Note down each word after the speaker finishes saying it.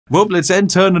Well, let's end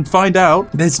turn and find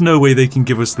out. There's no way they can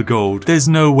give us the gold. There's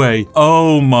no way.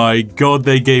 Oh my god,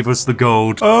 they gave us the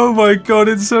gold. Oh my god,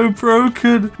 it's so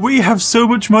broken. We have so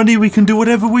much money, we can do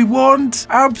whatever we want.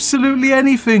 Absolutely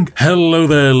anything. Hello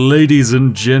there, ladies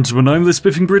and gentlemen. I'm the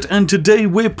Spiffing Brit, and today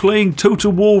we're playing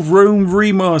Total War Rome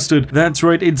Remastered. That's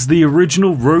right, it's the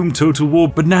original Rome Total War,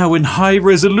 but now in high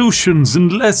resolutions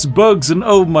and less bugs, and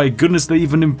oh my goodness, they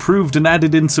even improved and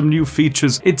added in some new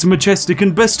features. It's majestic,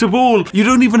 and best of all, you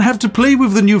don't even have to play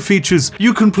with the new features.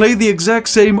 You can play the exact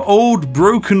same old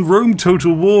broken Rome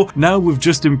Total War, now with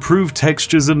just improved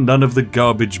textures and none of the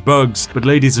garbage bugs. But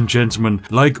ladies and gentlemen,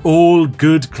 like all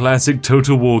good classic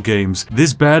Total War games,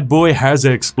 this bad boy has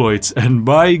exploits, and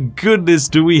my goodness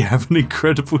do we have an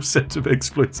incredible set of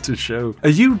exploits to show. Are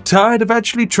you tired of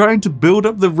actually trying to build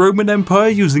up the Roman Empire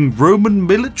using Roman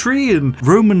military and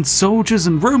Roman soldiers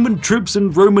and Roman troops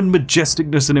and Roman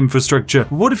majesticness and infrastructure?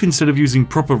 What if instead of using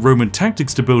proper Roman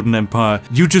tactics to build an empire,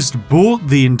 you just bought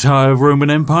the entire Roman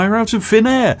Empire out of thin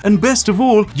air? And best of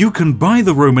all, you can buy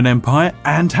the Roman Empire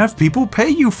and have people pay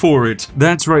you for it.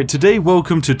 That's right, today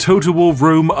welcome to Total War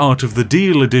Rome Art of the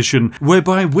Deal edition,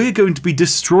 whereby we're going to be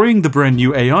destroying the brand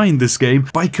new AI in this game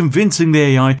by convincing the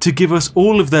AI to give us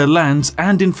all of their lands,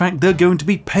 and in fact they're going to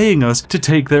be paying us to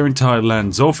take their entire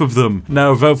lands off of them.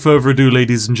 Now without further ado,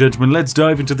 ladies and gentlemen, let's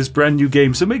dive into this brand new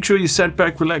game, so make sure you sat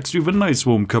back, relaxed, you have a nice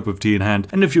warm cup of tea in hand,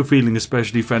 and if you're feeling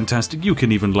especially fantastic, you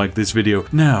can even like this video.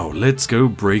 Now let's go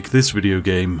break this video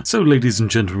game. So ladies and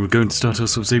gentlemen, we're going to start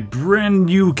ourselves a brand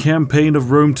new campaign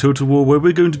of Rome Total War, where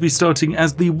we're going to be starting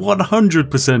as the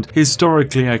 100%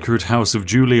 historically accurate House of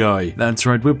Julii. That's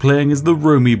right, we're playing as the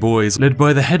Romy boys, led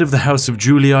by the head of the House of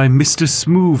Julii, Mr.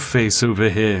 Smoothface over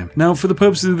here. Now for the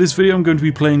purposes of this video, I'm going to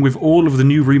be playing with all of the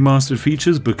new remastered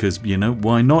features because, you know,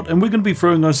 why not? And we're going to be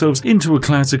throwing ourselves into a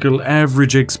classical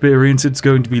average experience. It's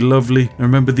going to be lovely. And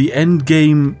remember, the end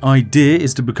game idea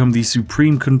is to become the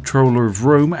supreme controller of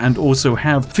Rome and also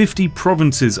have 50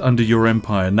 provinces under your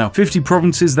empire. Now 50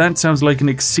 provinces, that sounds like an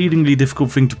exceedingly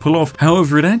difficult thing to pull off.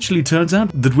 However, it actually turns out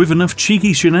that with enough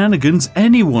cheeky shenanigans,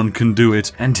 anyone can do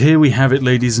it. And here we have it,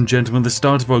 ladies and gentlemen, the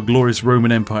start of our glorious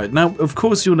Roman Empire. Now, of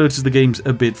course, you'll notice the game's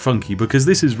a bit funky because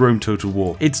this is Rome Total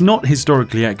War. It's not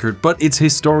historically accurate, but it's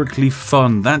historically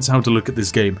fun. That's how to look at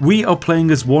this game. We are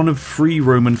playing as one of 3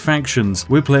 Roman factions.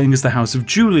 We're playing as the House of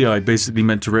Julii, basically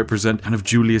meant to represent kind of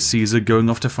Julius Caesar going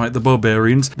off to fight the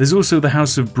barbarians. There's also the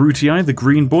House of Brutii, the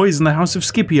green boys, and the House of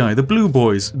Scipii, the blue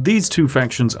boys. These 2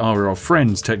 factions are our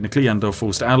friends, technically, and our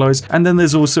forced allies. And then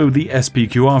there's also the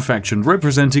SPQR faction,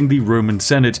 representing the Roman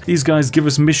Senate. These guys give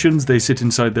us missions, they sit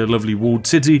inside their lovely walled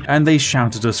city, and they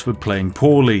shout at us for playing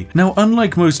poorly. Now,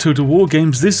 unlike most Total War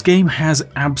games, this game has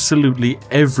absolutely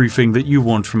everything that you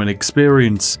want from an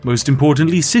experience. Most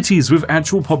importantly, cities with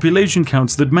actual population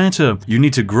counts that matter. You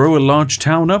need to grow a large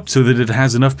town up so that it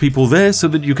has enough people there so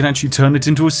that you can actually turn it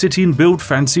into a city and build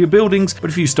fancier buildings. But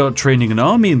if you start training an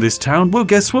army in this town, well,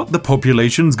 guess what? The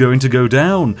population's going to go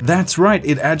down. That's right,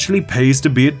 it actually pays to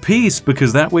be at peace,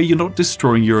 because that way you're not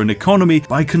destroying your own economy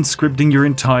by conscripting your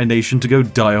entire nation to go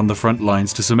die on the front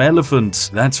lines to some elephants.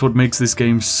 That's what makes this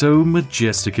game so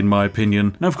majestic, in my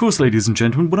opinion. Now, of course, ladies and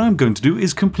gentlemen, what I'm going to do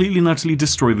is completely and utterly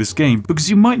destroy this game, because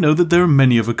you might know that there are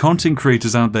many other content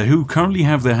creators out there who currently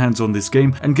have their hands on this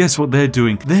game, and guess what they're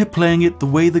doing? They're playing it the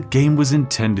way the game was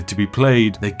intended to be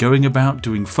played. They're going about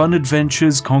doing fun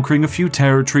adventures, conquering a few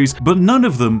territories, but none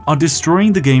of them are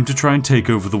destroying the game to try and take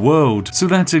over the world. So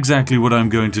that's exactly what I'm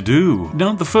going to do.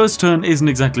 Now, the first turn isn't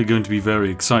exactly going to be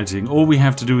very exciting. All we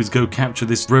have to do is go capture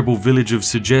this rebel village of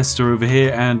Segesta over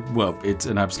here, and, well, it's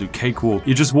an absolute cakewalk.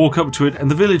 You just walk up to it, and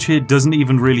the village here doesn't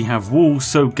even really have walls,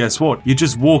 so guess what? You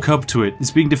just walk up to it.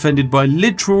 It's being defended by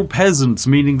literal peasants,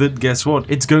 meaning that, guess what?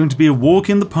 It's going to be a walk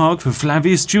in the park for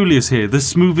Flavius Julius here, the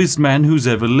smoothest man who's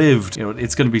ever lived. You know,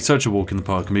 it's going to be such a walk in the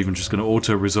park, I'm even just going to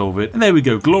auto-resolve it. And there we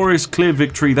go, glorious, clear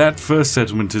victory. That first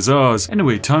settlement is ours.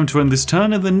 Anyway, time to end this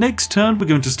turn, and the next turn we're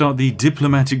going to start the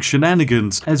diplomatic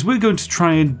shenanigans, as we're going to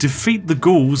try and defeat the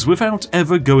Gauls without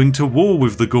ever going to war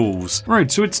with the Gauls.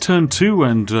 Right, so it's turn 2,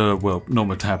 and, well, not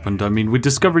what happened. I mean, we're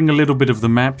discovering a little bit of the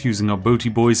map using our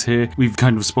boaty boys here. We've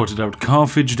kind of spotted out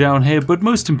Carthage down here, but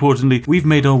most importantly, we've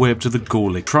made our way up to the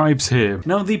Gaulic tribes here.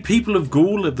 Now, the people of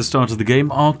Gaul at the start of the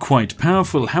game are quite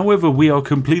powerful. However, we are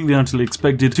completely and utterly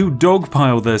expected to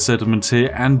dogpile their settlements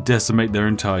here and decimate their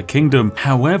entire kingdom.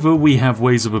 However, we have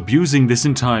ways of abusing this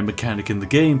entire mechanic in the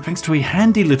game thanks to a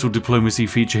handy little diplomacy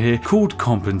feature here called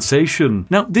compensation.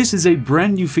 Now, this is a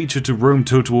brand new feature to Rome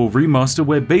Total War Remaster,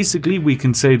 where basically we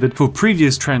can say that for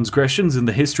previous transgressions in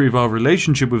the history of our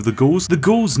relationship with the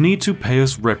Gauls need to pay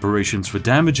us reparations for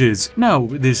damages. Now,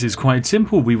 this is quite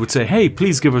simple. We would say, hey,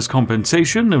 please give us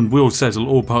compensation, and we'll settle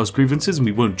all past grievances and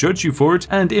we won't judge you for it.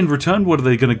 And in return, what are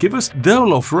they going to give us?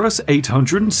 They'll offer us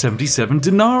 877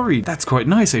 denarii. That's quite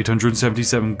nice,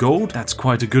 877 gold. That's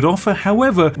quite a good offer.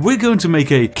 However, we're going to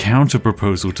make a counter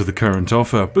proposal to the current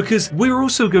offer because we're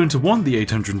also going to want the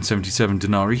 877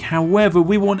 denarii. However,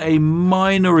 we want a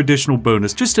minor additional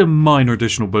bonus, just a minor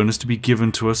additional bonus to be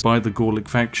given to us by the Gallic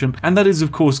faction. And that is,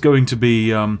 of course, going to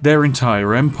be their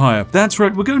entire empire. That's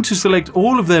right, we're going to select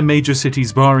all of their major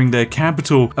cities barring their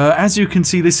capital. As you can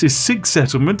see, this is 6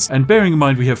 settlements, and bearing in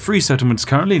mind we have 3 settlements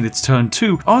currently and it's turn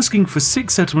 2, asking for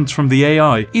 6 settlements from the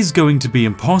AI is going to be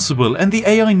impossible, and the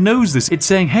AI knows this. It's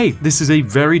saying, hey, this is a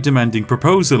very demanding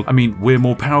proposal. I mean, we're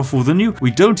more powerful than you,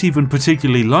 we don't even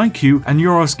particularly like you, and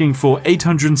you're asking for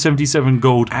 877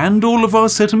 gold and all of our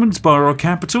settlements bar our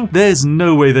capital? There's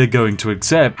no way they're going to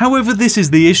accept. However, this is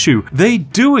the issue. They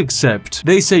do accept.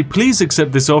 They say, please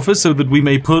accept this offer so that we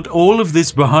may put all of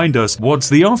this behind us. What's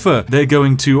the offer? They're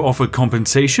going to offer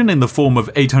compensation in the form of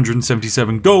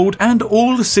 877 gold and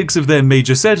all 6 of their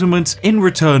major settlements. In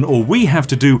return, all we have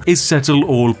to do is settle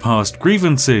all past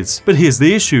grievances. But here's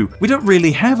the issue. We don't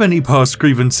really have any past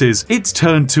grievances. It's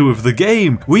turn 2 of the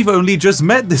game. We've only just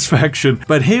met this faction.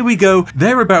 But here we go.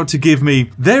 They're about to give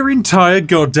me their entire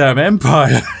goddamn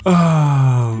empire.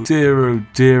 Oh dear, oh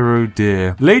dear, oh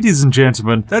dear. Ladies and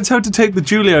gentlemen, that's how to take the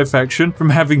Julii faction from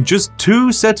having just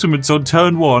 2 settlements on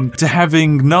turn 1 to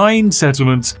having 9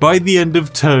 settlements by the end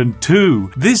of turn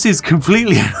 2. This is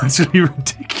completely and utterly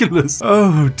ridiculous.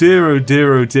 Oh dear, oh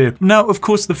dear, oh dear. Now, of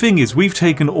course, the thing is, we've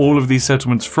taken all of these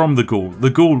settlements from the Gaul. The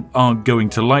Gaul aren't going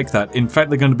to like that. In fact,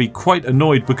 they're going to be quite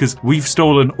annoyed because we've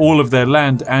stolen all of their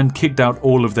land and kicked out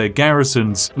all of their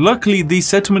garrisons. Luckily, these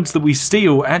settlements that we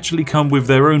steal actually come with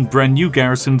their own brand new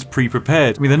garrisons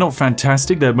pre-prepared. I mean, they're not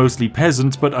fantastic, they're mostly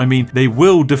peasants, but I mean, they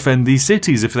will defend these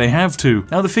cities if they have to.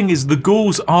 Now, the thing is, the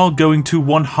Gauls are going to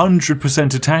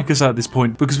 100% attack us at this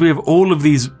point because we have all of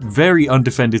these very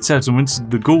undefended settlements.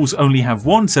 The Gauls only have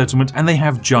 1 settlement and they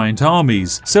have giant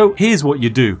armies. So here's what you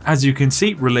do. As you can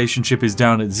see, relationship is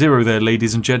down at 0 there,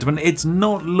 ladies and gentlemen. It's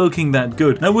not looking that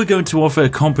good. Now we're going to offer a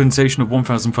compensation of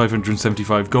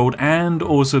 1,575 gold and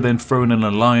also then throw in an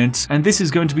alliance. And this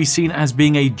is going to be seen as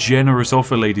being a generous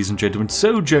offer, ladies and gentlemen.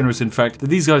 So generous, in fact, that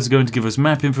these guys are going to give us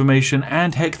map information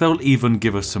and heck, they'll even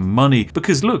give us some money.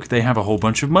 Because look, they have a whole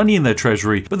bunch of money in their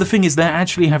treasury. But the thing is, they're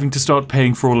actually having to start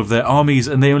paying for all of their armies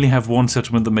and they only have 1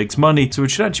 settlement that makes money. So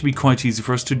it should actually be quite easy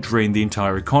for us to drain the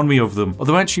entire economy of them.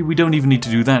 Although actually we don't even need to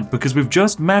do that because with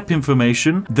just map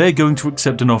information, they're going to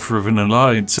accept an offer of an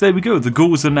alliance. There we go, the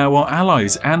Gauls are now our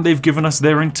allies and they've given us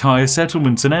their entire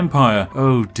settlements and empire.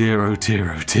 Oh dear, oh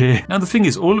dear, oh dear. Now the thing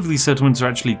is, all of these settlements are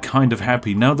actually kind of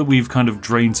happy now that we've kind of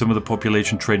drained some of the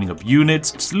population, training up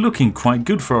units. It's looking quite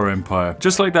good for our empire.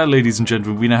 Just like that, ladies and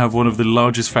gentlemen, we now have one of the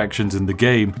largest factions in the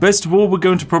game. Best of all, we're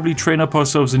going to probably train up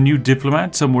ourselves a new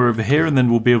diplomat somewhere over here and then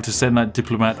we'll be able to send that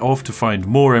diplomat off to find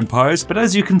more empires. But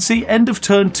as you can see, end of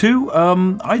turn 2,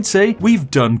 I'd say we've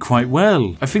done quite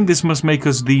well. I think this must make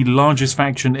us the largest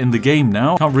faction in the game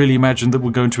now. Can't really imagine that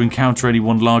we're going to encounter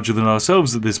anyone larger than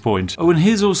ourselves at this point. Oh, and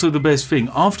here's also the best thing.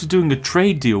 After doing a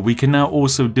trade deal, we can now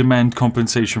also demand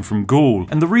compensation from Gaul.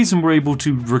 And the reason we're able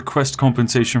to request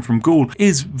compensation from Gaul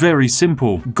is very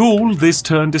simple. Gaul this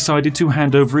turn decided to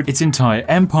hand over its entire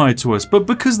empire to us, but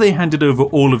because they handed over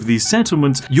all of these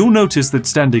settlements, you'll notice that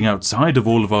standing outside of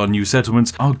all of our new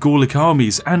settlements are Gallic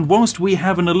armies, and whilst we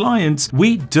have an alliance,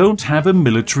 we don't have a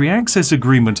military access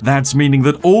agreement. That's meaning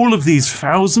that all of these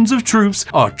thousands of troops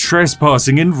are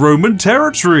trespassing in Roman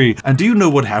territory. And do you know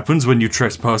what happens when you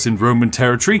trespass in Roman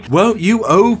territory? Well, you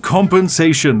owe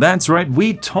compensation. That's right,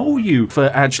 we toll you for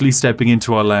actually stepping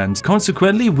into our lands.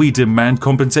 Consequently, we demand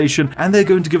compensation and they're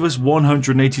going to give us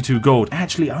 182 gold.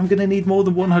 Actually, I'm going to need more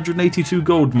than 182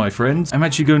 gold, my friends. I'm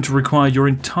actually going to require your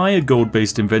entire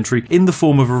gold-based inventory in the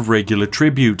form of a regular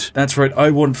tribute. That's right,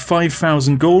 I want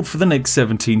 5,000 gold for the next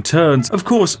 17 turns. Of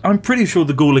course, I'm pretty sure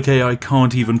the Gallic AI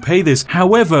can't even pay this.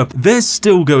 However, they're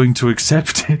still going to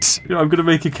accept it. I'm going to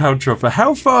make a counteroffer.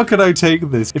 How far can I take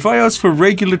this? If I ask for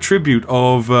regular tribute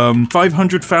of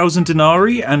 500,000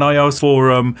 denarii and I ask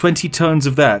for 20 turns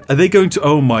of that, are they going to...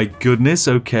 Oh my goodness,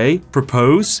 okay.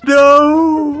 Propose?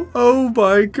 No! Oh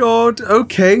my god.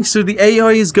 Okay, so the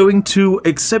AI is going to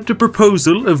accept a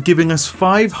proposal of giving us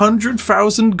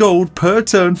 500,000 gold per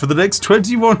turn for the next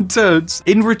 21 turns.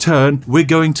 In return, we're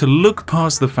going to look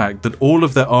past the fact that all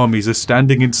of their armies are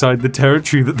standing inside the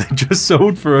territory that they just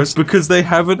sold for us because they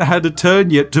haven't had a turn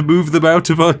yet to move them out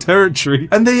of our territory.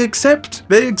 And they accept.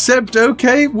 They accept.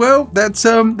 Okay, well, that's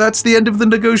the end of the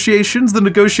negotiations. The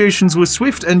negotiations were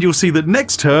swift, and you'll see that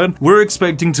next turn, we're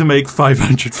expecting to make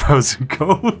 500,000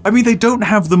 gold. I mean, they don't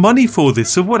have the money for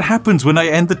this, so what happens when I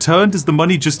end the turn? Does the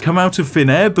money just come out of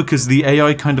thin air because the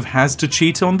AI kind of has to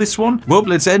cheat on this one? Well,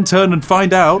 let's end turn and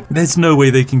find out. There's no way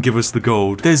they can give us the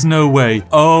gold. There's no way.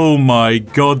 Oh my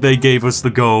god, they gave us the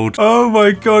gold. Oh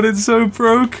my god, it's so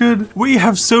broken. We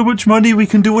have so much money, we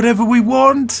can do whatever we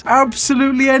want.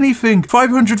 Absolutely anything.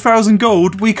 500,000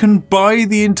 gold, we can buy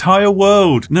the entire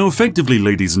world. Now, effectively,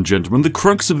 ladies and gentlemen, the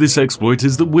crux of this exploit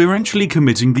is that we're actually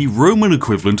committing the Roman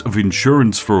equivalent of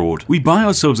insurance fraud. We buy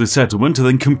ourselves a settlement and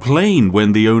then complain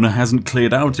when the owner hasn't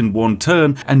cleared out in one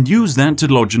turn and use that to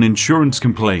lodge an insurance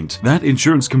complaint. That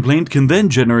insurance complaint can then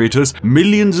generate us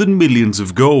millions and millions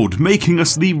of gold, making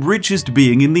us the richest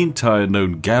being in the entire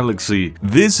known galaxy.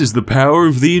 This is the power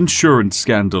of the insurance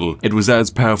scandal. It was as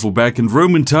powerful back in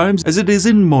Roman times as it is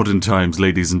in modern times,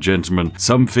 ladies and gentlemen.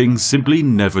 Some things simply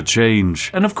never change.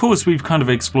 And of course, we've kind of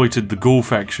exploited the Gaul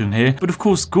faction here, but of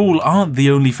course, Gaul aren't the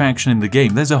only faction in the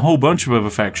game. There's a whole bunch of other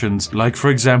factions, like for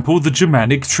example, the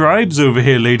Germanic tribes over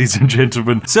here, ladies and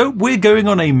gentlemen. So we're going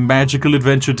on a magical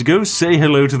adventure to go say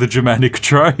hello to the Germanic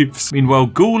tribes. Meanwhile,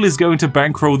 Gaul is going to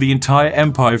bankroll the entire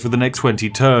empire for the next 20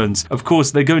 turns. Of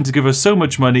course, they're going to give us so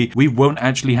much money, we won't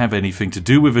actually have anything to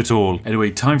do with it all.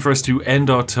 Anyway, time for us to end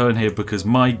our turn here because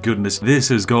my goodness, this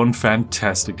has gone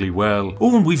fantastically well.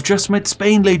 Oh, and we've just met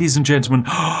Spain, ladies and gentlemen.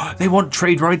 They want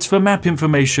trade rights for map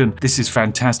information. This is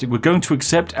fantastic. We're going to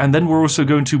accept, and then we're also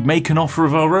going to make an offer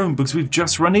of our own because we've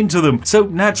just run into them. So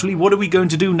naturally, what are we going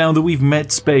to do now that we've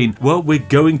met Spain? Well, we're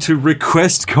going to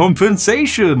request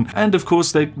compensation. And of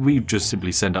course, we just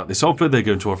simply send out this offer. They're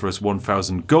going to offer us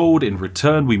 1,000 gold. In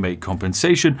return, we make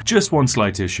compensation. Just one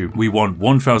slight issue. We want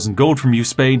 1,000 gold from you,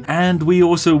 Spain, and we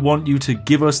also want you to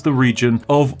give us the region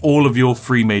of all of your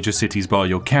 3 major cities bar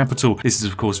your capital. This is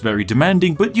of course very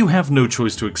demanding, but you have no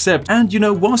choice to accept. And you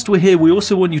know, whilst we're here, we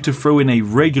also want you to throw in a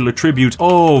regular tribute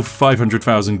of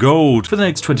 500,000 gold for the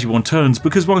next 21 turns,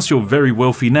 because whilst you're very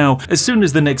wealthy now, as soon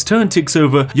as the next turn ticks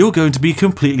over, you're going to be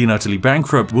completely and utterly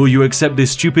bankrupt. Will you accept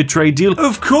this stupid trade deal?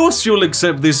 Of course you'll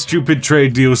accept this stupid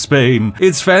trade deal, Spain.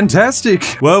 It's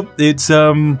fantastic. Well, it's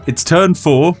turn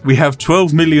 4. We have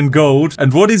 12 million gold,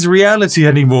 and what is reality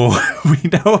anymore? We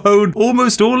now own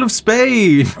almost all of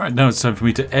Spain. Right, now it's time for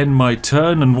me to end my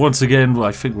turn, and once again, well,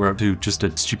 I think we're up to just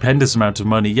a stupendous amount of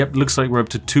money. Yep, looks like we're up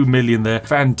to 2 million there.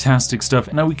 Fantastic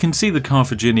stuff. Now we can see the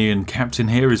Carthaginian captain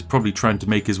here is probably trying to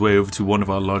make his way over to one of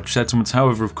our large settlements.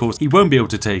 However, of course, he won't be able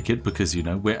to take it because, you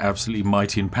know, we're absolutely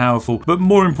mighty and powerful. But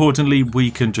more importantly,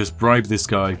 we can just bribe this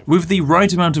guy. With the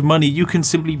right amount of money, you can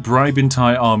simply bribe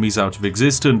entire armies out of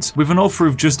existence. With an offer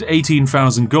of just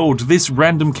 18,000 gold, this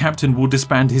random captain will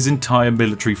disband his entire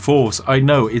military force. I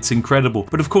know, it's incredible.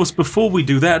 But of course, before we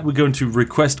do that, we're going to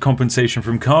request compensation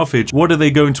from Carthage. What are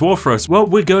they going to offer us? Well,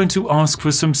 we're going to ask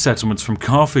for some settlements from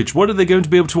Carthage. What are they going to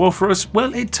be able to offer us?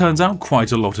 Well, it turns out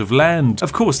quite a lot of land.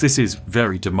 Of course, this is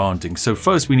very demanding. So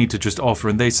first we need to just offer,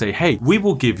 and they say, hey, we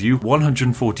will give you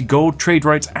 140 gold, trade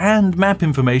rights, and map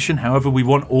information. However, we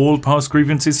want all past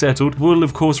grievances settled. We'll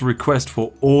of course request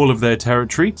for all of their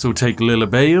territory. So we'll take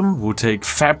Lilibaeum, we'll take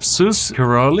Thapsus,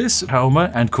 Caralis,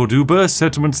 Palma, and Corduba,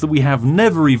 settlements that we have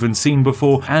never even seen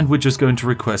before, and we're just going to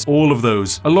request all of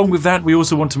those. Along with that, we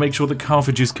also want to make sure that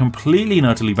Carthage is completely and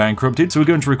utterly bankrupted, so we're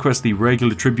going to request the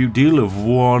regular tribute deal of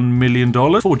 $1 million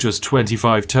for just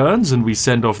 25 turns, and we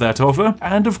send off that offer,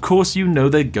 and of course you know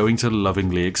they're going to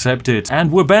lovingly accept it.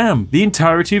 And wha-bam! The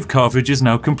entirety of Carthage is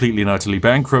now completely and utterly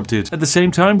bankrupted. At the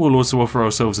same time, we'll also offer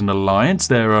ourselves an alliance.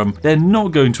 They're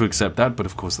not going to accept that, but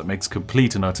of course that makes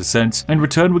complete and utter sense. In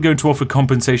return, we're going to offer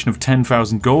compensation of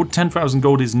 10,000 gold. 10,000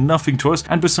 gold is nothing to us,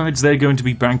 and besides, they're going to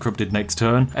be bankrupted next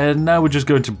turn. And now we're just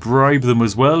going to bribe them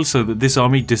as well, so that this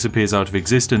army disappears out of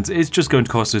existence. It's just going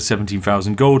to cost us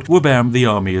 17,000 gold. Wha-bam, the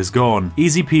army is gone.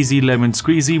 Easy peasy lemon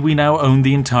squeezy, we now own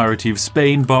the entirety of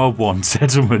Spain, bar one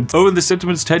settlement. Oh, and the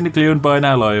settlement's technically owned by an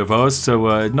ally of ours,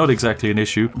 so not exactly an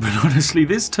issue. But honestly,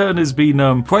 this turn has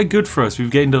been quite good for us.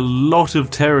 We've gained a lot of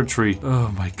territory.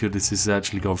 Oh my goodness, this has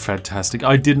actually gone fantastic.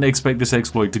 I didn't expect this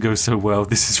exploit to go so well.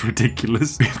 This is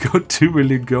ridiculous. We've got 2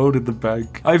 million gold in the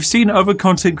bank. I've seen other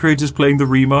content creators playing the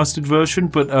remastered version,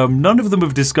 but none of them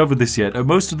have discovered this yet.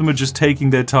 Most of them are just taking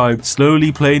their time,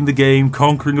 slowly playing the game,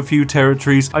 conquering a few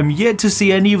territories. I'm yet to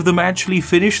see any of them actually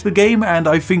finish the game, and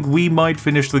I think we might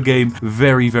finish the game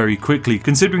very, very quickly,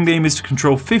 considering the aim is to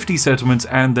control 50 settlements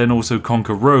and then also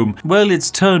conquer Rome. Well,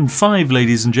 it's turn 5,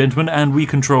 ladies and gentlemen, and we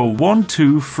control 1,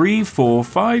 2, 3, 4,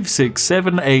 5, 6,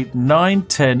 7, 8, 9,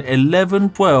 10, 11,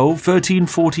 12, 13,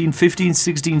 14, 15,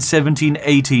 16, 17,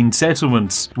 18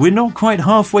 settlements. We're not quite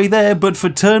halfway there, but for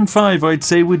turn 5, I'd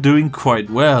say we're doing quite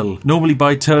well. Normally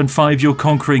by turn 5, you're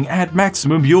conquering at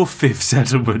maximum your 5th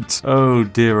settlement. Oh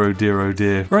dear, oh dear, oh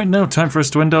dear. Right now, time for us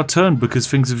to end our turn because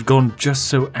things have gone just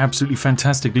so absolutely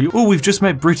fantastically. Oh, we've just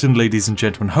met Britain, ladies and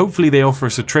gentlemen. Hopefully they offer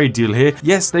us a trade deal here.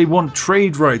 Yes, they want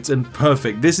trade rights, and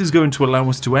perfect. This is going to allow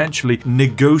us to actually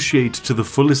negotiate to the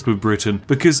fullest with Britain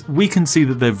because we can see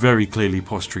that they're very clearly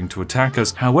posturing to attack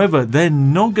us. However, they're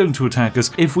not going to attack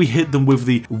us if we hit them with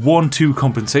the 1-2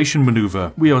 compensation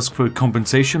maneuver. We ask for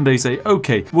compensation. They say,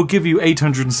 okay, we'll give you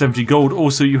 870 gold.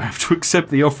 Also, you have to accept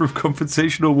the offer of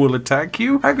compensation or we'll attack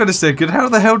you. Hang on a second. How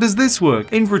the hell does this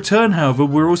work? In return, however,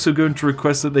 we're also going to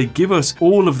request that they give us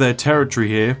all of their territory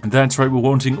here. And that's right, we're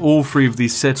wanting all 3 of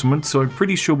these settlements. So I'm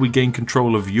pretty sure we gain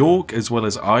control of York as well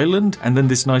as Ireland. And then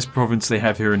this nice province they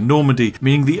have here in Normandy,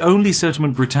 meaning the only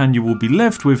settlement Britannia will be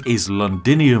left with is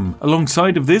Londinium.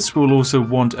 Alongside of this, we'll also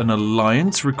want an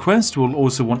alliance request. We'll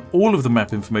also want all of the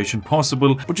map information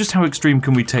possible. But just how extreme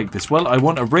can we take this? Well, I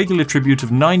want a regular tribute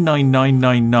of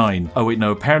 99999. Oh wait,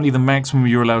 no, apparently the maximum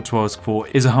you're allowed to ask for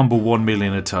is a humble 1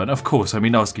 million a turn. Of course, I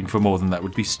mean, asking for more than that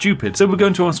would be stupid. So we're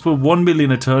going to ask for 1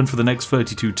 million a turn for the next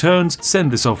 32 turns,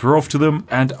 send this offer off to them,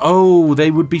 and oh,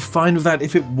 they would be fine with that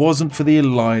if it wasn't for the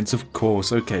alliance, of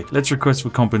course. Okay, let's request for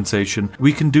compensation.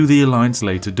 We can do the alliance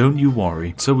later, don't you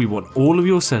worry. So we want all of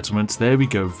your settlements, there we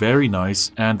go, very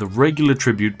nice, and the regular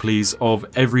tribute, please, of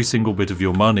every single bit of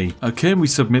your money. Okay, and we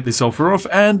submit this offer off,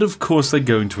 and of course they're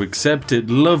going to accept it.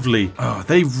 Lovely. Oh,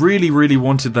 they really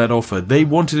wanted that offer. They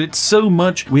wanted it so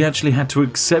much, we actually had to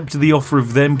accept the offer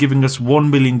of them giving us 1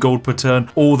 million gold per turn,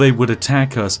 or they would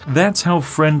attack us. That's how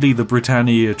friendly the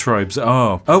Britannia tribes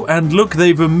are. Oh, and look,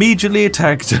 they've immediately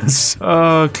attacked us.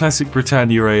 Oh, classic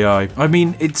Britannia AI. I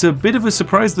mean, it's a bit of a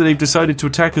surprise that they've decided to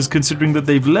attack us considering that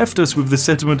they've left us with the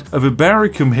settlement of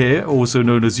Ibericum here, also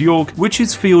known as York, which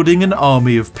is fielding an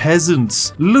army of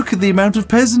peasants. Look at the amount of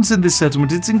peasants in this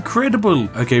settlement, it's incredible.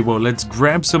 Okay, well, let's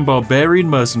grab some barbarian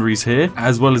mercenaries here,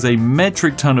 as well as a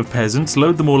metric ton of peasants,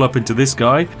 load them all up into this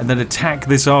guy, and then attack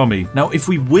this army. Now, if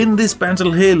we win this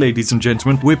battle here, ladies and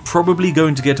gentlemen, we're probably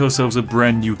going to get ourselves a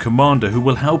brand new commander who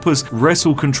will help us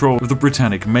wrestle control of the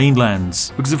Britannic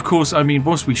mainlands. Because of course, I mean,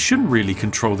 whilst we shouldn't really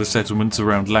control the settlements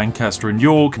around Lancaster and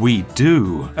York, we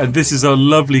do. And this is our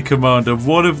lovely commander.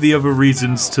 One of the other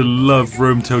reasons to love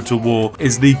Rome Total War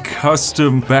is the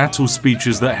custom battle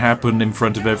speeches that happen in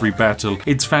front of every battle.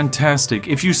 It's fantastic.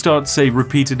 If you start, say,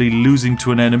 repeatedly losing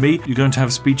to an enemy, you're going to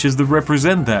have speeches that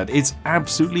represent that. It's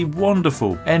absolutely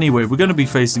wonderful. Anyway, we're going to be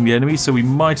facing the enemy, so we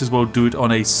might as well do it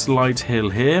on a slight hill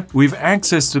here. We've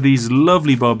access to these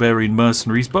lovely barbarian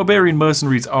mercenaries. Barbarian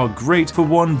mercenaries are great for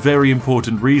one very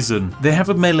important reason. They have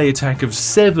a melee attack of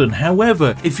 7.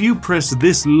 However, if you press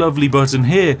this lovely button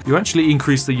here, you actually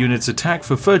increase the unit's attack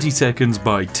for 30 seconds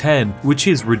by 10, which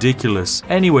is ridiculous.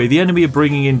 Anyway, the enemy are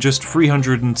bringing in just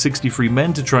 363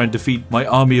 men to try and defeat my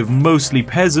army of mostly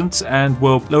peasants, and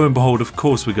well, lo and behold, of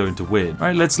course we're going to win.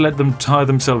 Right, let's let them tire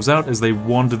themselves out as they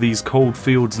wander these cold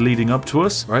fields leading up to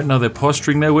us. Right, now they're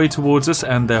posturing their way towards us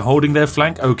and they're holding their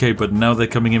flank. Okay, but now they're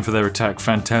coming in for their attack.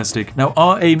 Fantastic. Now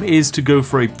our aim is to go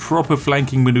for a proper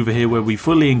flanking maneuver here where we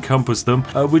fully encompass them,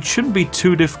 which shouldn't be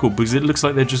too difficult because it looks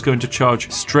like they're just going to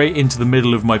charge straight into the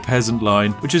middle of my peasant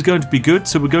line, which is going to be good.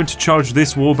 So we're going to charge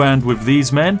this warband with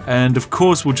these men, and of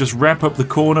course we'll just wrap up the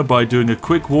corner by doing a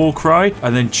quick war cry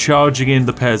and then charging in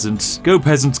the peasants. Go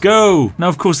peasants, go! Now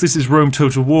of course this is Rome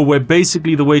Total War, where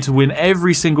basically the way to win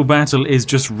every single battle is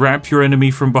just wrap your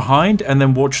enemy from behind and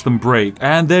then watch them break.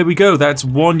 And there we go, that's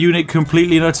one unit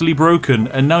completely and utterly broken,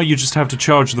 and now you just have to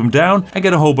charge them down and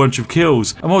get a whole bunch of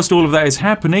kills. And whilst all of that is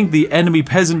happening, the enemy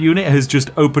peasant unit has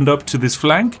just opened up to this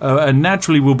flank, and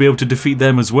naturally we'll be able to defeat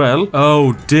them as well.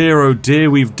 Oh dear,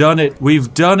 we've done it.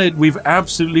 We've done it. We've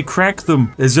absolutely cracked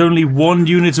them. There's only one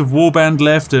unit of warband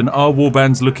left, and our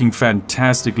warband's looking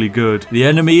fantastically good. The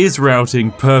enemy is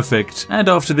routing. Perfect. And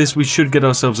after this, we should get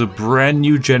ourselves a brand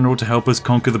new general to help us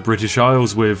conquer the British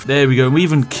Isles with. There we go. We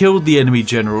even killed the enemy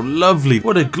general. Lovely.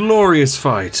 What a glorious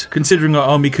fight. Considering our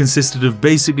army consisted of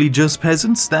basically just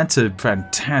peasants, that's a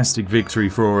fantastic victory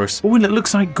for us. Oh, and it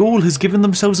looks like Gaul has given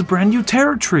themselves a brand new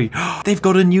territory. They've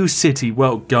got a new city.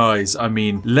 Well, guys, I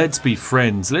mean, let's be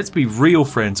friends. Let's be real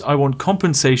friends. I want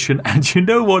compensation, and you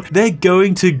know what? They're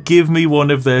going to give me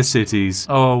one of their cities.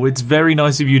 Oh, it's very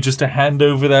nice of you just to hand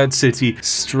over that city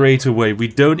straight away. We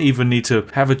don't even need to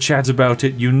have a chat about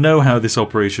it. You know how this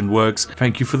operation works.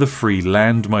 Thank you for the free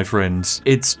land, my friends.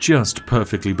 It's just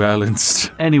perfectly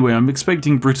balanced. Anyway, I'm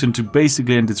expecting Britain to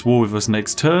basically end its war with us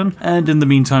next turn, and in the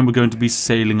meantime, we're going to be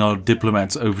sailing our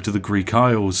diplomats over to the Greek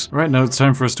Isles. Right now, it's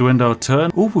time for us to end our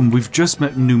turn. Oh, and we've just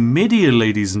met Numidia,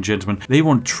 ladies and gentlemen. They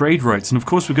want trade rights, and of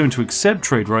course, we're going to accept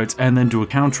trade rights and then do a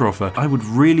counteroffer. I would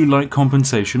really like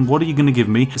compensation. What are you going to give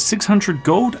me? 600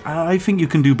 gold? I think you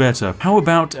can do better. How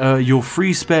about your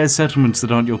free spare settlements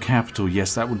that aren't your capital.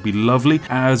 Yes, that would be lovely,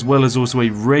 as well as also a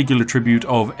regular tribute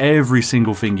of every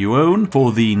single thing you own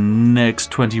for the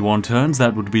next 21 turns.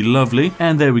 That would be lovely.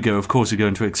 And there we go. Of course, you're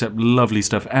going to accept lovely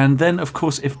stuff. And then, of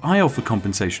course, if I offer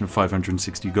compensation of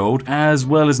 560 gold, as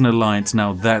well as an alliance,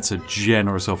 now that's a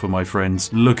generous offer, my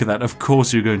friends. Look at that. Of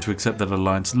course, you're going to accept that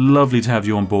alliance. Lovely to have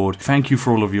you on board. Thank you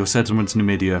for all of your settlements,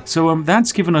 Numidia. So,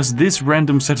 that's given us this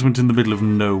random settlement in the middle of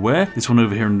nowhere. This one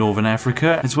over here in Northern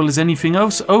Africa, as well as anything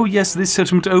else. Oh, yes, this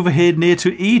settlement over here near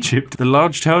to Egypt, the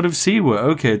large town of Siwa.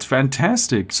 Okay, it's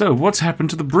fantastic. So, what's happened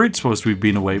to the Brits whilst we've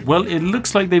been away? Well, it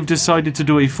looks like they've decided to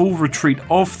do a full retreat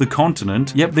off the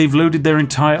continent. Yep, they've loaded their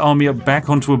entire army up back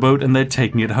onto a boat and they're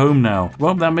taking it home now.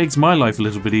 Well, that makes my life a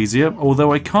little bit easier,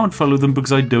 although I can't follow them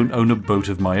because I don't own a boat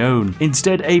of my own.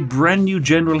 Instead, a brand new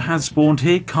general has spawned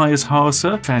here, Caius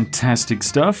Harsa. Fantastic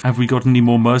stuff. Have we got any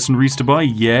more mercenaries to buy?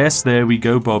 Yes, there we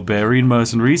go, barbarian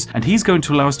mercenaries. And he's going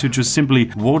to allow us to just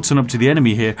simply waltz on up to the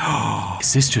enemy here.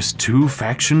 Is this just 2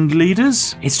 faction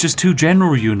leaders? It's just 2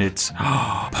 general units.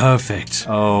 Perfect.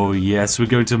 Oh, yes, we're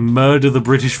going to murder the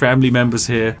British family members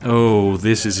here. Oh,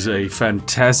 this is a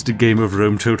fantastic game of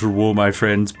Rome Total War, my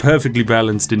friends. Perfectly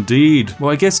balanced indeed.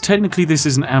 Well, I guess technically this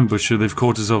is an ambush, so they've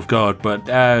caught us off guard, but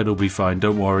it'll be fine,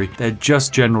 don't worry. They're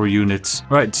just general units.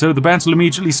 Right, so the battle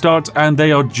immediately starts, and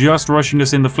they are just rushing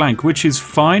us in the flank, which is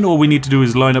fine. All we need to do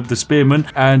is line up the spearmen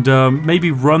and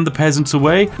maybe run the peasants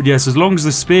away. But yes, as long as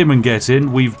the spearmen get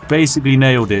in, we've basically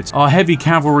nailed it. Our heavy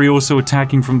cavalry also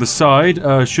attacking from the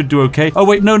side should do okay. Oh,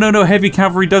 wait, no. Heavy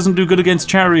cavalry doesn't do good against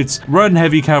chariots. Run,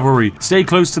 heavy cavalry. Stay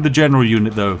close to the general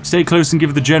unit, though. Stay close and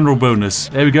give the general bonus.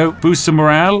 There we go. Boost some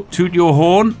morale. Toot your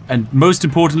horn. And most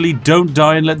importantly, don't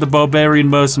die and let the barbarian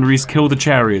mercenaries kill the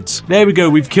chariots. There we go.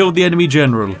 We've killed the enemy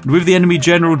general. And with the enemy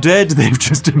general dead, they've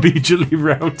just immediately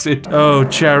routed. Oh,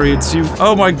 chariots, you...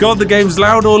 Oh my god, the game's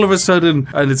loud all of a sudden.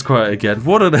 And it's quiet again.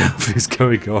 What on earth is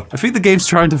going on? I think the game's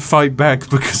trying to fight back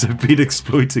because I've been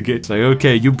exploiting it. Like,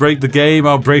 okay, you break the game,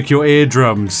 I'll break your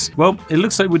eardrums. Well, it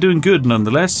looks like we're doing good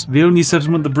nonetheless. The only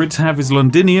settlement the Brits have is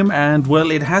Londinium, and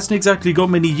well, it hasn't exactly got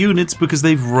many units because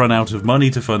they've run out of money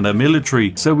to fund their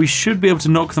military. So we should be able to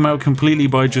knock them out completely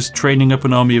by just training up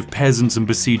an army of peasants and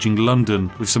besieging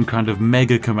London with some kind of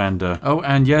mega commander. Oh,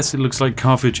 and yes, it looks like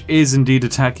Carthage is indeed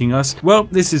attacking us. Well,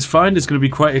 this is fine. It's going to be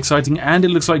quite exciting, and it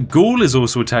looks like Gaul is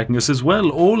also attacking us as well,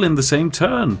 all in the same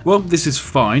turn. Well, this is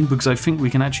fine because I think we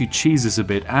can actually cheese this a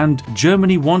bit, and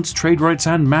Germany wants trade rights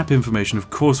and map information. Of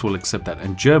course, we'll accept that.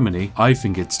 And Germany, I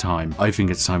think it's time. I think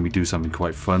it's time we do something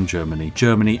quite fun, Germany.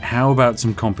 Germany, how about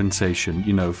some compensation,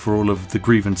 you know, for all of the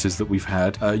grievances that we've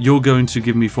had? You're going to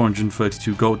give me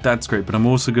 432 gold. That's great, but I'm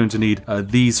also going to need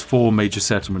these 4 major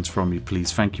settlements from you,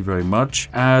 please. Thank you very much.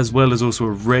 As well as also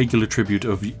a regular tribute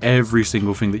of every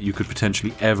single thing that you could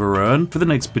potentially ever earn for the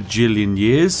next bajillion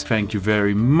years. Thank you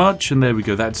very much. And there we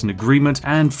go. That's an agreement.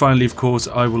 And finally, of course,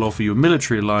 I will offer you a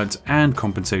military alliance and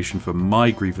compensation for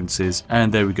my grievances.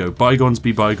 And there we go. Bygones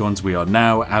be bygones. We are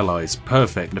now allies.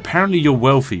 Perfect. And apparently you're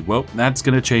wealthy. Well, that's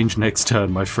going to change next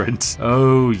turn, my friends.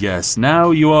 Oh, yes.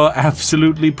 Now you are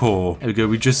absolutely poor. There we go.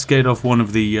 We just scared off one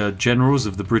of the generals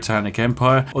of the Britannic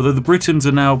Empire. Although the Britons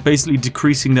are now basically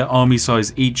decreasing their army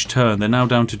size each turn. They're now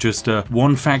down to just 1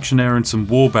 factionaire and some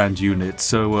warband units.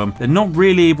 So they're not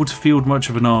really able to field much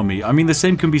of an army. I mean, the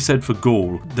same can be said for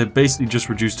Gaul. They're basically just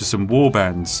reduced to some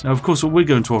warbands. Now, of course, what we're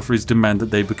going to offer is demand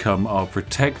that they become our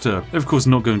protector. They're, of course,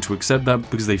 not going to accept that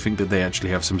because they think that they actually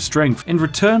have some strength. In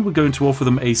return, we're going to offer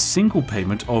them a single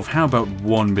payment of, how about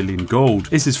 1 million gold?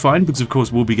 This is fine because, of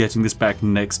course, we'll be getting this back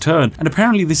next turn. And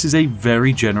apparently this is a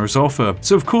very generous offer.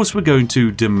 So, of course, we're going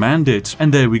to demand it.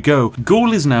 And there we go.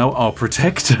 Gaul is now our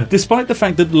protector, despite the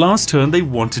fact that last turn they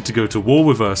wanted to go to war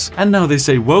with us. And now they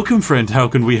say, welcome, friend, how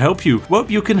can we help you? Well,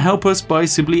 you can help us by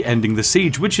simply ending the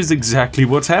siege, which is exactly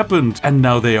what's happened. And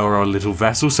now they are our little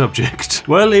vassal subject.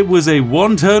 Well, it was a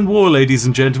 1-turn war, ladies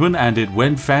and gentlemen, and it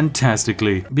went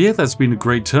fantastically. But yeah, that's been a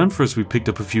great turn for us. We picked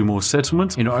up a few more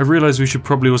settlements. You know, I realized we should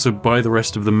probably also buy the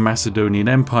rest of the Macedonian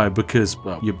Empire because,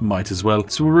 well, you might as well.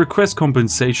 So we'll request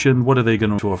compensation. What are they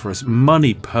going to offer us?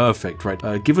 Money. Perfect,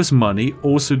 right? Give us money.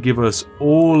 Also give us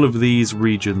all of these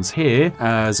regions here,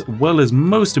 as well as,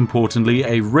 most importantly,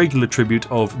 a regular tribute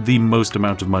of the most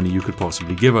amount of money you could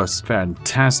possibly give us.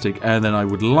 Fantastic. And then I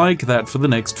would like that for the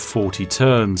next 40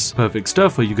 turns. Perfect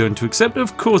stuff. Are you going to accept?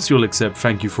 Of course you'll accept.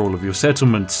 Thank you for all of your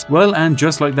settlements. Well, and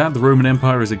just like that, the Roman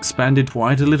Empire has expanded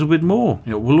quite a little bit more.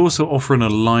 You know, we'll also offer an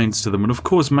alliance to them. And of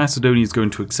course, Macedonia is going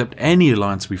to accept any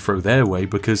alliance we throw their way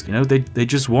because, you know, they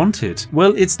just want it.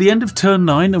 Well, it's the end of turn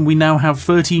 9 and we now have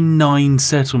 39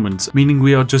 settlements, meaning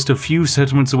we are just a few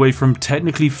settlements away from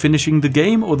technically finishing the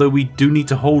game, although we do need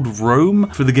to hold Rome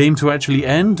for the game to actually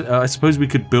end. I suppose we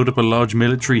could build up a large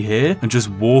military here and just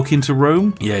walk into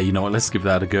Rome. Yeah, you know what? Let's give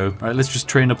that a go. All right, let's just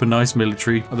train up a nice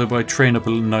military. Although by train up a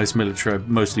nice military, I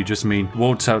mostly just mean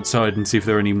waltz outside and see if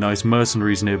there are any nice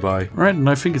mercenaries nearby. All right, and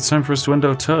I think it's time for us to end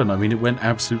our turn. I mean, it went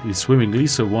absolutely swimmingly,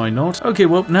 so why not? Okay,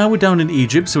 well, now we're down in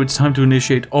Egypt, so it's time to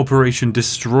initiate Operation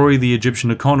Destroy the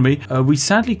Egyptian Economy. We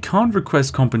sadly can't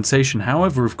request compensation.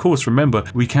 However, of course, remember,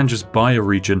 we can just buy a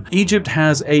region. Egypt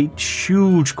has a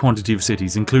huge quantity of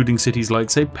cities, including cities like,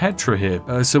 say, Petra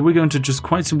here. So we're going to just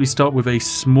quite simply start with a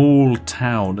small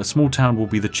town. A small town will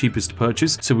be the cheapest to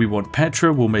purchase. So we want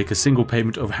Petra. We'll make a single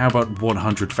payment of, how about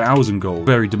 100,000 gold?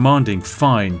 Very demanding.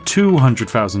 Fine.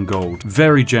 200,000 gold.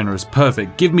 Very generous.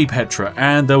 Perfect. Give me Petra,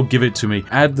 and they'll give it to me.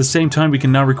 At the same time, we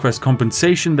can now request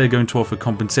compensation. They're going to offer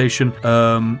compensation.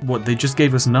 What, they just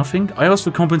gave us nothing? I asked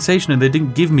for compensation and they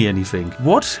didn't give me anything.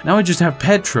 What? Now I just have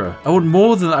Petra. I want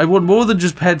more than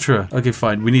just Petra. Okay,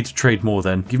 fine. We need to trade more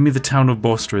then. Give me the town of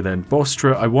Bostra then.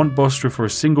 Bostra, I want Bostra for a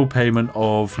single payment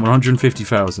of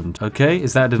 150,000. Okay,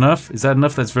 is that enough? Is that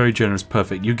enough? That's very generous.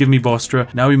 Perfect. You give me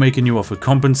Bostra. Now we make a new offer.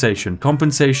 Compensation.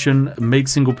 Compensation, make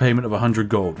single payment of 100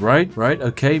 gold. Right? Right.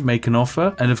 Okay, make an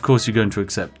offer. And of course you're going to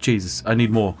accept. Jesus, I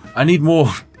need more. I need more.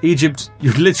 Egypt,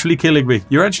 you're literally killing me.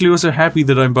 You're actually also happy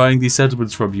that I'm buying these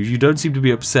settlements from you. You don't seem to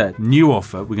be upset. New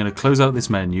offer. We're going to close out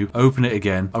this menu, open it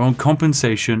again. I want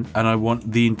compensation, and I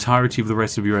want the entirety of the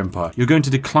rest of your empire. You're going to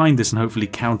decline this and hopefully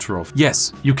counteroffer.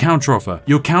 Yes, you counteroffer.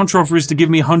 Your counteroffer is to give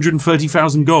me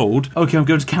 130,000 gold. Okay, I'm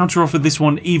going to counteroffer this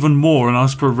one even more and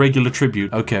ask for a regular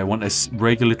tribute. Okay, I want a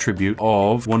regular tribute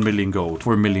of 1 million gold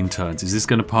for 1 million turns. Is this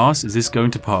going to pass? Is this going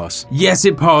to pass? Yes,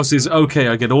 it passes. Okay,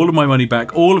 I get all of my money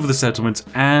back, all of the settlements,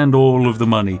 and all of the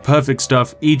money. Perfect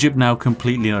stuff. Egypt now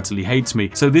completely and utterly hates me.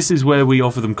 So this is where we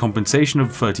offer them compensation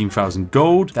of 13,000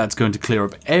 gold. That's going to clear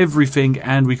up everything,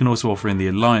 and we can also offer in the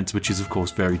alliance, which is of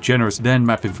course very generous. Then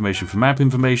map information for map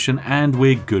information, and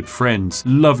we're good friends.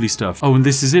 Lovely stuff. Oh, and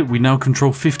this is it. We now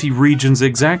control 50 regions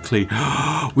exactly.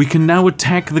 We can now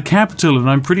attack the capital, and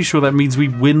I'm pretty sure that means we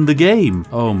win the game.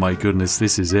 Oh my goodness,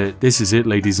 this is it. This is it,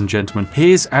 ladies and gentlemen.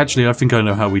 Here's actually, I think I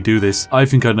know how we do this. I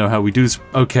think I know how we do this.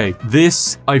 Okay,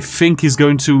 this I think is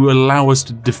going to allow us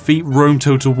to defeat Rome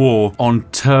Total War on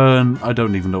turn, I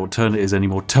don't even know what turn it is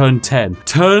anymore, turn 10.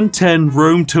 Turn 10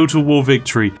 Rome Total War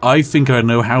victory. I think I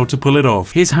know how to pull it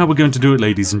off. Here's how we're going to do it,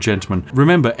 ladies and gentlemen.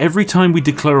 Remember, every time we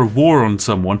declare a war on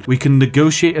someone, we can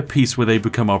negotiate a peace where they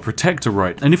become our protector,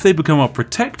 right? And if they become our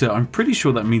protector, I'm pretty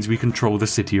sure that means we control the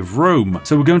city of Rome.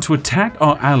 So we're going to attack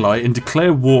our ally and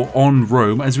declare war on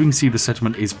Rome. As we can see, the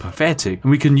settlement is pathetic, and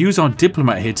we can use our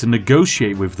diplomat here to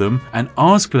negotiate with them and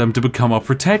ask for them to become our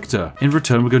protector. In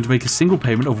return, we're going to make a single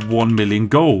payment of 1 million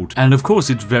gold. And of course,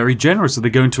 it's very generous, so they're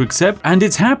going to accept, and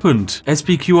it's happened.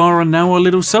 SPQR are now our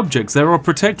little subjects. They're our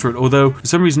protectorate, although for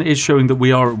some reason it is showing that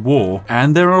we are at war,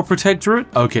 and they're our protectorate.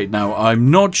 Okay, now I'm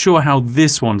not sure how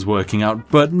this one's working out,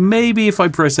 but maybe if I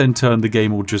press end turn, the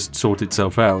game will just sort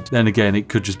itself out. Then again, it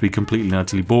could just be completely and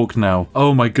utterly balked now.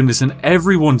 Oh my goodness, and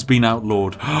everyone's been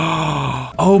outlawed.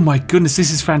 Oh my goodness,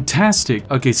 this is fantastic.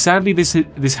 Okay, sadly,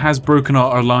 this has broken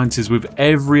our alliances with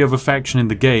every other faction in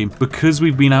the game because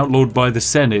we've been outlawed by the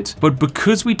Senate, but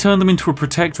because we turned them into a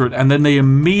protectorate and then they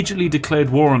immediately declared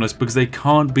war on us because they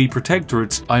can't be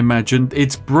protectorates, I imagine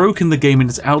it's broken the game and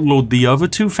it's outlawed the other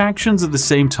two factions at the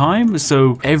same time,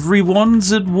 so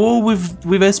everyone's at war with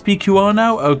SPQR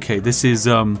now? Okay, this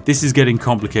is getting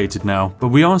complicated now, but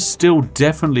we are still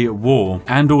definitely at war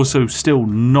and also still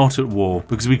not at war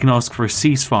because we can ask for a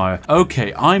ceasefire.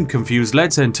 Okay, I'm confused.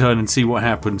 Let's end turn and see what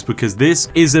happens because this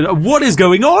is what is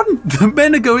going on? The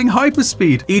men are going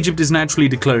hyperspeed. Egypt is naturally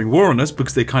declaring war on us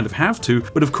because they kind of have to,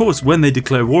 but of course when they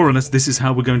declare war on us, this is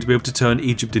how we're going to be able to turn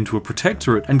Egypt into a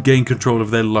protectorate and gain control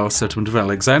of their last settlement of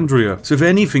Alexandria. So if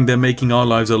anything, they're making our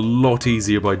lives a lot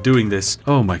easier by doing this.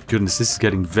 Oh my goodness, this is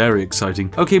getting very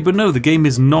exciting. Okay, but no, the game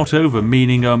is not over,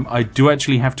 meaning I do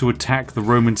actually have to attack the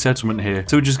Roman settlement here.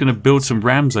 So we're just going to build some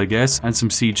rams, I guess, and some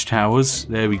siege towers.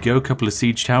 There we go, a couple of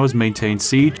siege towers, maintain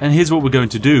siege. And here's what we're going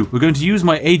to do. We're going to use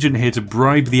my agent here to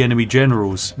bribe the enemy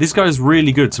generals. This guy's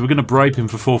really good, so we're going to bribe him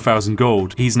for 4,000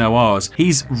 gold. He's now ours.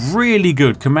 He's really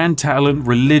good. Command talent,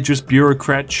 religious,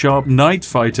 bureaucrat, sharp, knight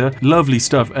fighter. Lovely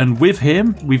stuff. And with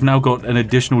him, we've now got an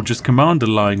additional just commander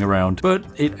lying around. But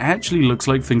it actually looks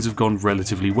like things have gone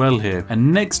relatively well here.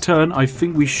 And next turn, I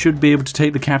think we should be able to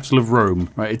take the capital of Rome.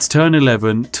 Right, it's turn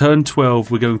 11. Turn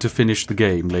 12, we're going to finish the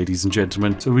game, ladies and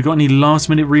gentlemen. So we got any last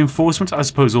minute reinforcements? I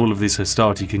suppose all of this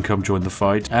Hastati can come join the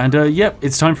fight. And yep,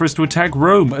 it's time for us to attack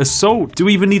Rome. Assault. Do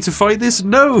we even need to fight this?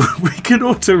 No, we can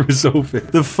auto-resolve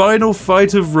it. The final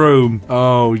fight of Rome.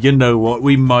 Oh, you know what?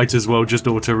 We might as well just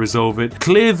auto-resolve it.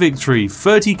 Clear victory.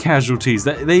 30 casualties.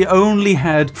 They only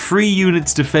had 3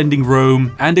 units defending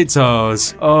Rome, and it's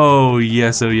ours. Oh,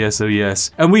 yes, oh, yes, oh,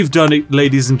 yes. And we've done it,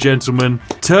 ladies and gentlemen.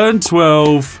 Turn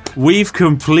 12. We've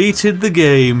completed the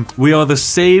game. We are the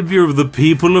savior of the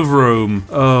people of Rome.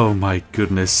 Oh, my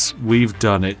goodness. We've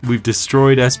done it. We've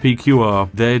destroyed SPQR.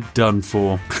 They're done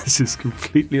for. This is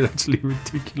completely and utterly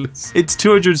ridiculous. It's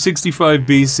 265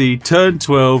 BC, turn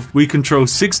 12, we control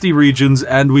 60 regions,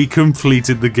 and we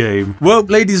completed the game. Well,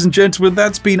 ladies and gentlemen,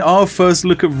 that's been our first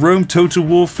look at Rome Total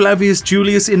War. Flavius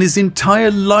Julius, in his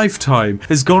entire lifetime,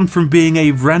 has gone from being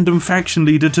a random faction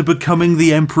leader to becoming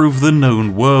the emperor of the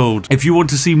known world. If you want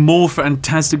to see more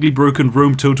fantastically broken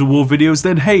Rome Total War videos,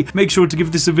 then hey, make sure to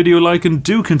give this a video like and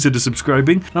do consider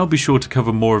subscribing, and I'll be sure to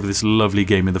cover more of this lovely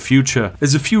game in the future.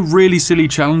 There's a few really silly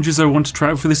challenges I want to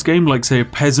try out for this game, like say a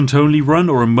peasant only run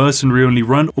or a mercenary only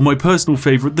run, or my personal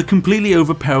favourite, the completely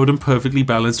overpowered and perfectly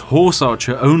balanced horse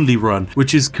archer only run,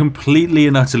 which is completely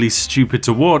and utterly stupid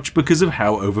to watch because of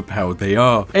how overpowered they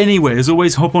are. Anyway, as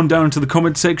always, hop on down to the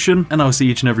comment section and I'll see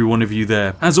each and every one of you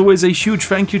there. As always, a huge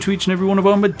thank you to each and every one of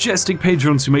our majestic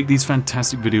patrons who make these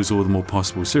fantastic videos all the more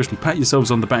possible. Seriously, pat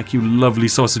yourselves on the back, you lovely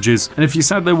sausages. And if you're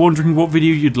sat there wondering what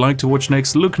video you'd like to watch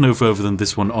next, look no further than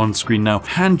this one on screen now,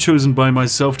 hand chosen by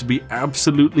myself to be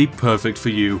absolutely perfect for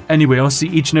you. Anyway, I'll see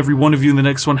each and every one of you in the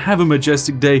next one. Have a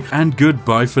majestic day and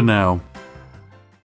goodbye for now.